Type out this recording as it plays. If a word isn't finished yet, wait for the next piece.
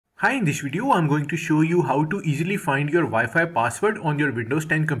Hi, in this video I'm going to show you how to easily find your Wi-Fi password on your Windows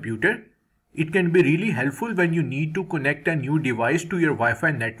 10 computer. It can be really helpful when you need to connect a new device to your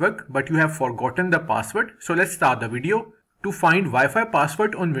Wi-Fi network but you have forgotten the password. So let's start the video. To find Wi-Fi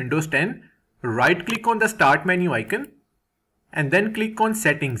password on Windows 10, right click on the Start menu icon and then click on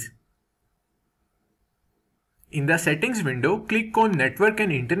Settings. In the Settings window, click on Network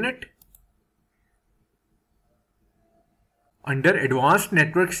and Internet. Under Advanced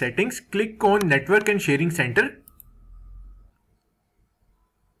Network Settings, click on Network and Sharing Center.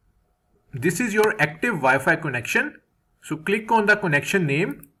 This is your active Wi-Fi connection. So click on the connection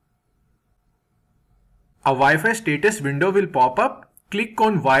name. A Wi-Fi status window will pop up. Click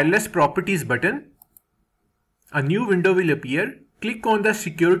on Wireless Properties button. A new window will appear. Click on the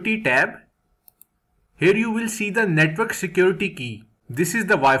Security tab. Here you will see the Network Security key. This is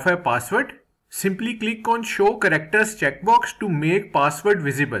the Wi-Fi password. Simply click on Show Characters checkbox to make password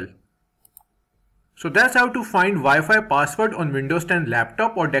visible. So that's how to find Wi-Fi password on Windows 10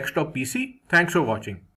 laptop or desktop PC. Thanks for watching.